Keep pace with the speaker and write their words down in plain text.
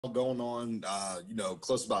going on,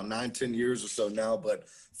 close to about 9, 10 years or so now. But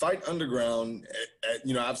Fight Underground,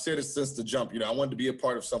 I've said it since the jump. I wanted to be a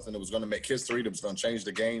part of something that was going to make history, that was going to change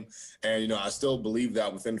the game. And, I still believe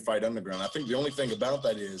that within Fight Underground. I think the only thing about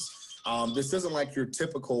that is this isn't like your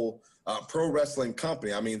typical pro wrestling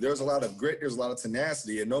company. I mean, there's a lot of grit, there's a lot of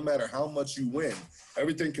tenacity, and no matter how much you win,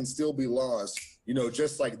 everything can still be lost.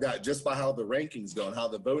 Just like that, just by how the rankings go and how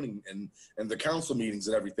the voting and the council meetings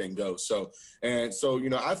and everything goes. So, I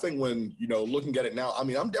think when, looking at it now, I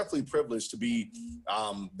mean, I'm definitely privileged to be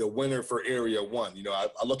the winner for Area 1.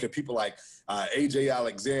 I look at people like AJ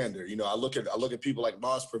Alexander, I look at people like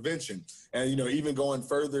Loss Prevention, and, even going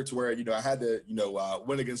further to where, I had to,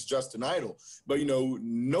 win against Justin Idol, but,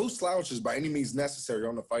 no slouches by any means necessary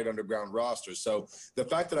on the Fight Underground roster. So the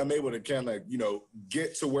fact that I'm able to kind of,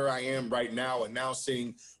 get to where I am right now, and now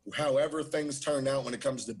seeing however things turn out when it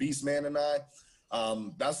comes to Beastman and I,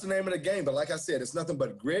 that's the name of the game. But like I said, it's nothing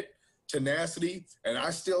but grit, tenacity, and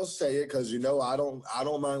I still say it because I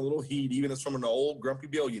don't mind a little heat, even as from an old grumpy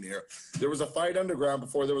billionaire. There was a Fight Underground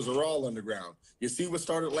before there was a Raw Underground. You see what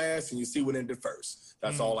started last, and you see what ended first.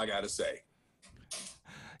 That's all I got to say.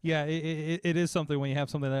 Yeah, it is something when you have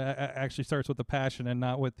something that actually starts with the passion and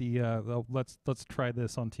not with the let's try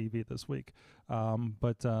this on TV this week. No,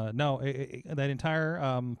 that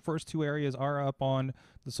entire first two areas are up on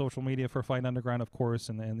the social media for Fight Underground, of course,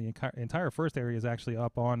 and the entire first area is actually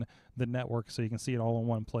up on the network, so you can see it all in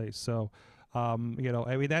one place. So. I mean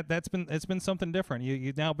it's been something different.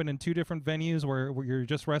 You've now been in two different venues where you're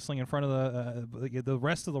just wrestling in front of the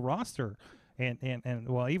rest of the roster, and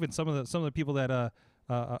well, even some of the people that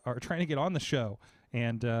are trying to get on the show,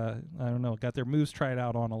 and I don't know, got their moves tried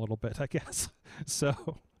out on a little bit, I guess. So,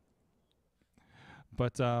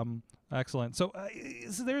 but excellent. So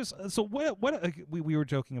we were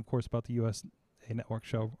joking, of course, about the USA Network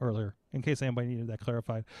show earlier, in case anybody needed that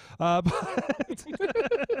clarified.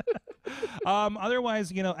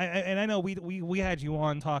 Otherwise, and I know we had you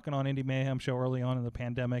on talking on Indie Mayhem show early on in the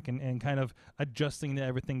pandemic and kind of adjusting to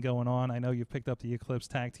everything going on. I know you've picked up the Eclipse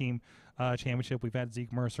Tag Team Championship. We've had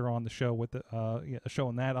Zeke Mercer on the show with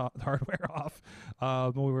showing that hardware off.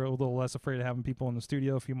 We were a little less afraid of having people in the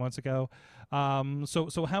studio a few months ago.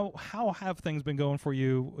 So how have things been going for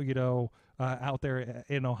you? Out there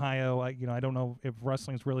in Ohio? I don't know if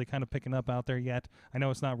wrestling's really kind of picking up out there yet. I know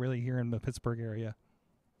it's not really here in the Pittsburgh area.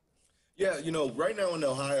 Yeah, right now in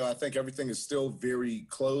Ohio, I think everything is still very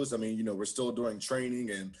closed. I mean, we're still doing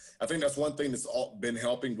training, and I think that's one thing that's been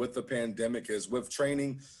helping with the pandemic is with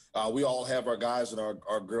training. We all have our guys and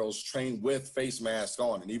our girls train with face masks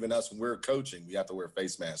on, and even us when we're coaching, we have to wear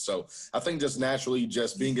face masks. So I think just naturally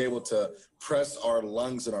just being able to press our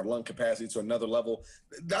lungs and our lung capacity to another level,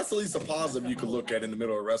 that's at least a positive you could look at in the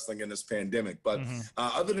middle of wrestling in this pandemic. But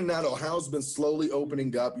other than that, Ohio's been slowly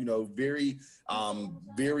opening up, very,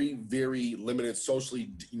 very limited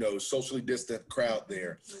socially distant crowd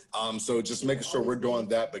there. So just making sure we're doing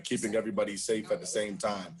that, but keeping everybody safe at the same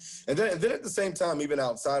time. And then at the same time, even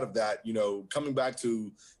outside of that, coming back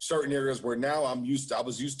to certain areas where now I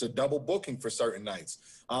was used to double booking for certain nights.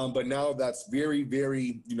 But now that's very,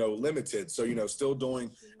 very, limited. So, still doing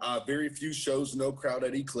very few shows, no crowd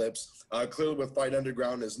at Eclipse. Clearly with Fight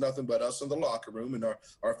Underground, there's nothing but us in the locker room, and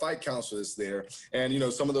our fight council is there. And,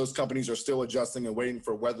 some of those companies are still adjusting and waiting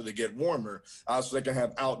for weather to get warmer so they can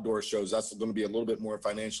have outdoor shows. That's going to be a little bit more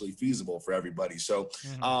financially feasible for everybody. So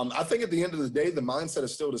I think at the end of the day, the mindset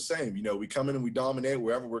is still the same. We come in and we dominate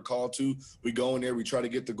wherever we're called to. We go in there, we try to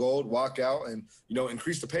get the gold, walk out, and,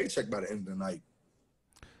 increase the paycheck by the end of the night.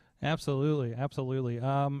 Absolutely.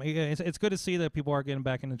 It's good to see that people are getting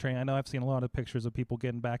back into training. I know I've seen a lot of pictures of people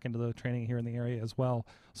getting back into the training here in the area as well.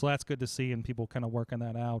 So that's good to see, and people kind of working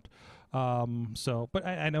that out. But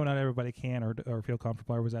I know not everybody can or feel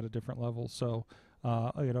comfortable or was at a different level. So,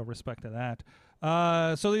 respect to that.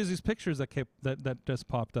 So there's these pictures that just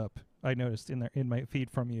popped up. I noticed in my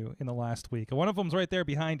feed from you in the last week. One of them's right there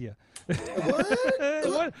behind you.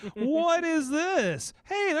 What is this?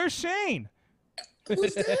 Hey, there's Shane.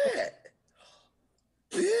 Who's that?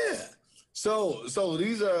 Yeah. So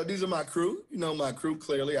these are my crew. My crew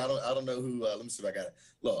clearly. I don't know who. Let me see if I got it.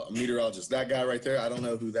 Look, a meteorologist. That guy right there. I don't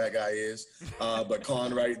know who that guy is. But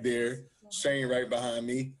Con right there. Shane right behind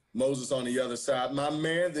me. Moses on the other side. My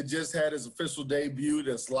man that just had his official debut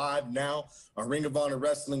that's live now on Ring of Honor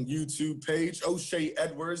Wrestling YouTube page. O'Shea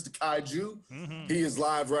Edwards, the Kaiju. He is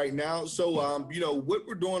live right now. So what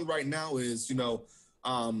we're doing right now is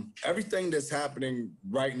everything that's happening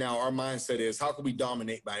right now, our mindset is how can we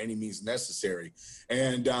dominate by any means necessary?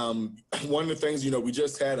 And one of the things, we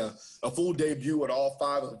just had a full debut with all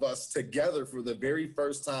five of us together for the very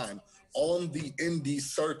first time on the indie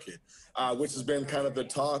circuit, which has been kind of the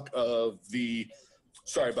talk of the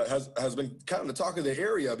but has been kind of the talk of the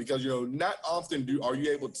area, because, you know, not often are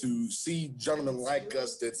you able to see gentlemen like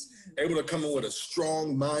us that's able to come in with a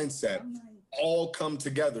strong mindset, all come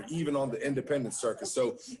together, even on the independent circuit.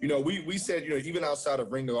 So, you know, we said, you know, even outside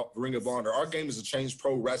of Ring of Honor, our game is to change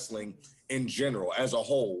pro wrestling in general, as a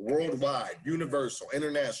whole, worldwide, universal,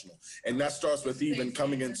 international. And that starts with even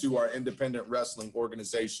coming into our independent wrestling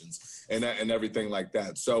organizations and everything like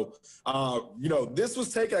that. So, you know, this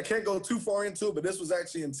was taken, I can't go too far into it, but this was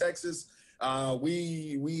actually in Texas.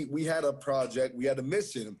 We had a project, we had a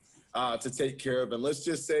mission to take care of. And let's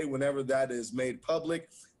just say whenever that is made public,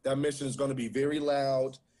 that mission is going to be very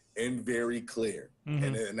loud and very clear.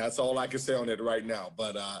 Mm-hmm. And that's all I can say on it right now.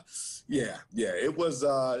 But yeah, it was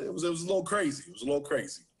a little crazy. It was a little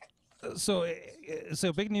crazy. So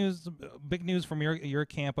big news from your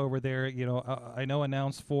camp over there. You know, I know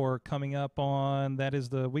announced for coming up on, that is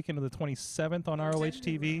the weekend of the 27th on ROH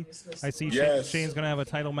TV. I see Shane's going to have a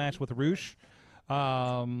title match with Roosh.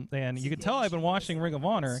 And you can tell I've been watching Ring of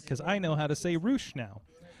Honor because I know how to say Roosh now.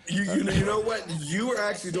 You know what? You were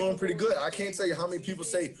actually doing pretty good. I can't tell you how many people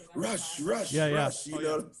say Rush. Yeah. You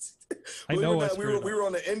know, I know. We were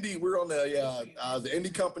on the indie. We were on the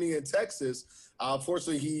indie company in Texas.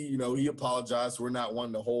 Unfortunately, he apologized. We're not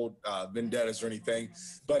one to hold vendettas or anything,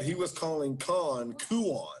 but he was calling Khan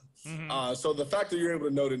Kuon. Mm-hmm. So the fact that you're able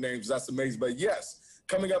to know the names, that's amazing. But yes.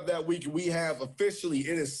 Coming up that week, we have officially,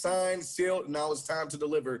 it is signed, sealed, and now it's time to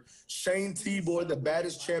deliver Shane T-Boy, the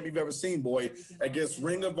baddest champ you've ever seen, boy, against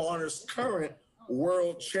Ring of Honor's current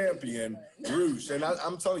world champion, Roosh. And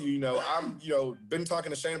I'm telling you, been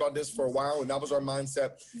talking to Shane about this for a while, and that was our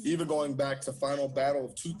mindset, even going back to Final Battle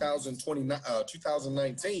of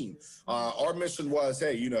 2019. Our mission was,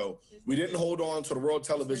 hey, we didn't hold on to the world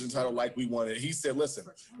television title like we wanted. He said, listen,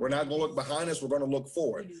 we're not going to look behind us. We're going to look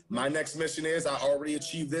forward. My next mission is, I already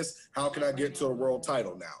achieved this. How can I get to a world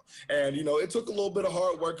title now? And, it took a little bit of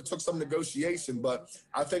hard work. It took some negotiation, but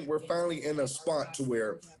I think we're finally in a spot to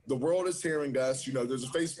where the world is hearing us. There's a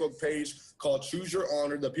Facebook page called Choose Your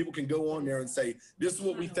Honor that people can go on there and say, this is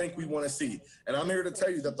what we think we want to see. And I'm here to tell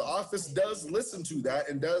you that the office does listen to that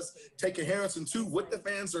and does take adherence to what the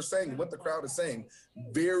fans are saying, what the crowd is saying,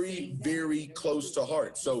 very, very close to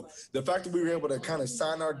heart. So the fact that we were able to kind of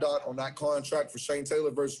sign our dot on that contract for Shane Taylor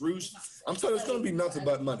versus Roosh, I'm telling you, it's going to be nothing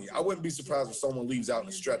but money. I wouldn't be surprised if someone leaves out in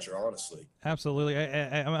a stretcher, honestly. Absolutely.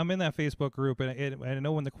 I'm in that Facebook group, and I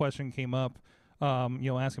know when the question came up,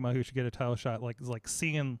 asking about who should get a title shot, like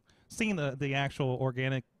seeing the actual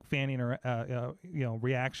organic fanning or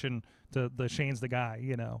reaction to the Shane's the guy.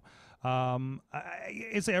 I've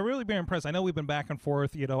really been impressed. I know we've been back and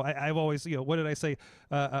forth. I've always, what did I say?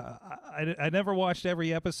 I never watched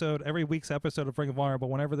every week's episode of Ring of Honor, but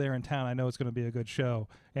whenever they're in town, I know it's going to be a good show,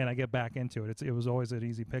 and I get back into it. It was always an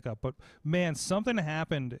easy pickup. But man, something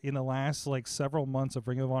happened in the last several months of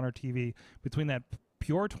Ring of Honor TV between that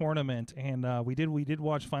pure tournament and we did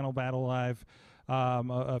watch Final Battle live.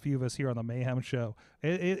 A few of us here on the Mayhem show.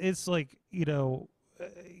 It's like, Ring of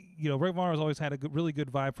Honor has always had a really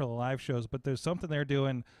good vibe for the live shows, but there's something they're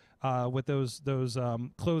doing with those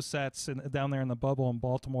closed sets down there in the bubble in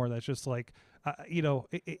Baltimore that's just like,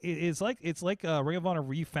 it's like Ring of Honor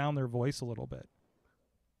refound their voice a little bit.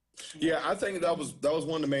 Yeah, I think that was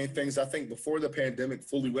one of the main things. I think before the pandemic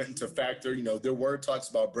fully went into factor, there were talks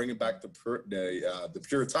about bringing back the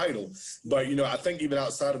pure title, but I think even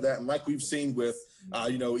outside of that, and like we've seen with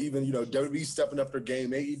WWE stepping up their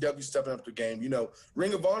game, AEW stepping up their game,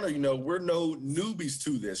 Ring of Honor, we're no newbies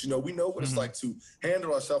to this. We know what it's like to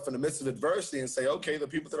handle ourselves in the midst of adversity and say, okay, the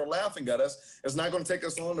people that are laughing at us, it's not going to take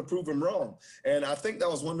us long to prove them wrong. And I think that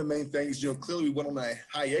was one of the main things. Clearly we went on a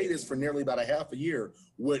hiatus for nearly about a half a year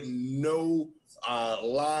with no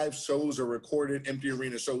live shows or recorded empty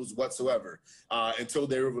arena shows whatsoever until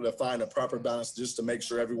they were able to find a proper balance just to make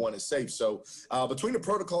sure everyone is safe. So between the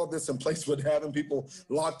protocol that's in place with having people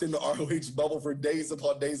locked in the ROH bubble for days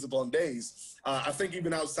upon days upon days, I think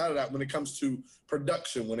even outside of that, when it comes to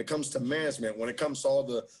production, when it comes to management, when it comes to all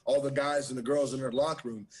the guys and the girls in their locker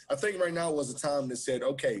room, I think right now was a time that said,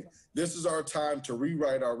 okay, this is our time to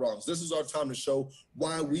rewrite our wrongs. This is our time to show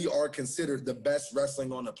why we are considered the best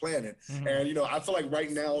wrestling on the planet. Mm-hmm. And, I feel like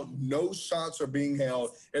right now, no shots are being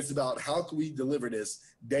held. It's about how can we deliver this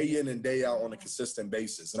day in and day out on a consistent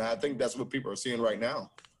basis. And I think that's what people are seeing right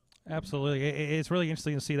now. Absolutely. It's really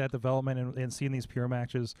interesting to see that development and seeing these pure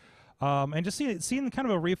matches. And just seeing kind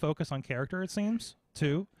of a refocus on character, it seems,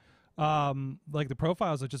 too. Like the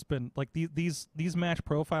profiles have just been like these match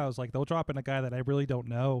profiles, like they'll drop in a guy that I really don't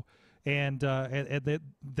know, and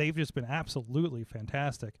they've just been absolutely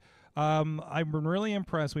fantastic. I've been really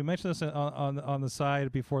impressed. We mentioned this on the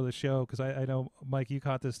side before the show because I know, Mike, you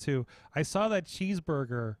caught this too. I saw that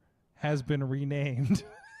Cheeseburger has been renamed.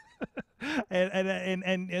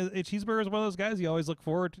 and Cheeseburger is one of those guys you always look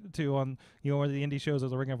forward to on one of the indie shows or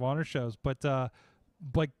the Ring of Honor shows.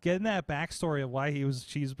 But getting that backstory of why he was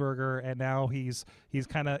Cheeseburger and now he's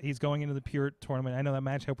going into the Pure tournament. I know that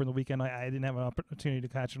match opened the weekend. I didn't have an opportunity to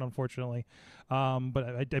catch it, unfortunately,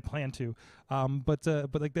 but I plan to. But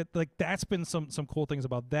that's been some cool things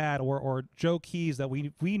about that. Or Joe Keys that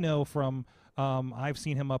we know from. I've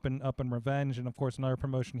seen him up in Revenge, and of course another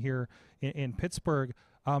promotion here in Pittsburgh.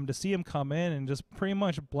 To see him come in and just pretty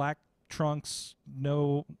much black trunks,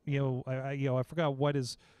 no, I forgot what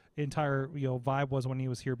his entire vibe was when he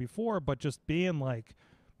was here before, but just being like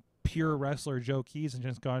pure wrestler Joe Keys and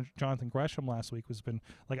just Jonathan Gresham last week has been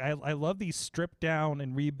like I love these stripped down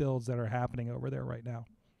and rebuilds that are happening over there right now.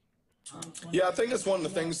 Yeah, I think it's one of the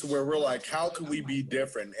things where we're like, how can we be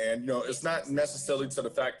different? And, it's not necessarily to the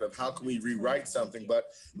fact of how can we rewrite something, but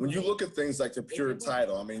when you look at things like the Pure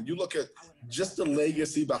title, I mean, you look at just the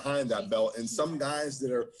legacy behind that belt and some guys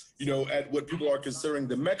that are, at what people are considering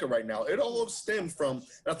the Mecca right now, it all stemmed from, and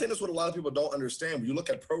I think that's what a lot of people don't understand. When you look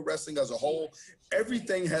at pro wrestling as a whole,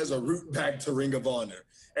 everything has a root back to Ring of Honor.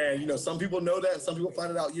 And, some people know that and some people find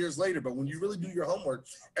it out years later. But when you really do your homework,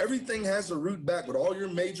 everything has a root back with all your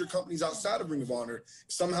major companies outside of Ring of Honor.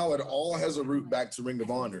 Somehow it all has a root back to Ring of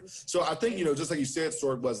Honor. So I think, just like you said,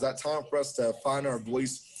 Sword, was that time for us to find our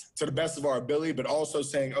voice to the best of our ability, but also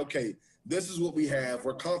saying, okay, this is what we have.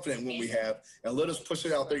 We're confident in what we have, and let us push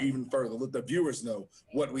it out there even further. Let the viewers know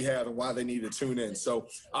what we have and why they need to tune in. So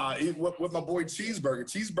with my boy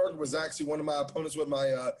Cheeseburger was actually one of my opponents with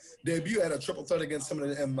my debut. I had a triple threat against him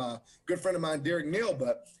and my good friend of mine, Derek Neal.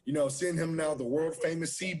 But, seeing him now, the world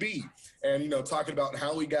famous CB, and, talking about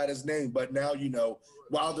how he got his name. But now,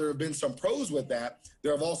 while there have been some pros with that,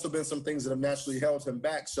 there have also been some things that have naturally held him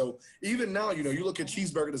back. So even now, you look at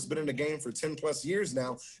Cheeseburger that's been in the game for 10 plus years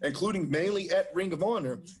now, including mainly at Ring of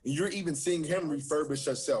Honor, and you're even seeing him refurbish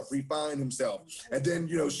himself, refine himself. And then,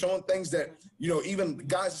 showing things that, even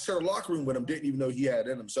guys that shared a locker room with him didn't even know he had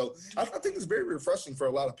in him. So I think it's very refreshing for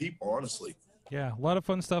a lot of people, honestly. Yeah, a lot of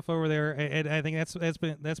fun stuff over there. And I think that's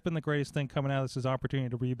been the greatest thing coming out of this is opportunity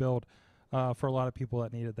to rebuild for a lot of people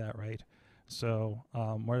that needed that, right? So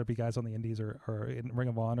whether it be guys on the indies or in Ring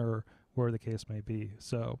of Honor or where the case may be.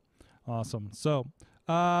 So awesome. So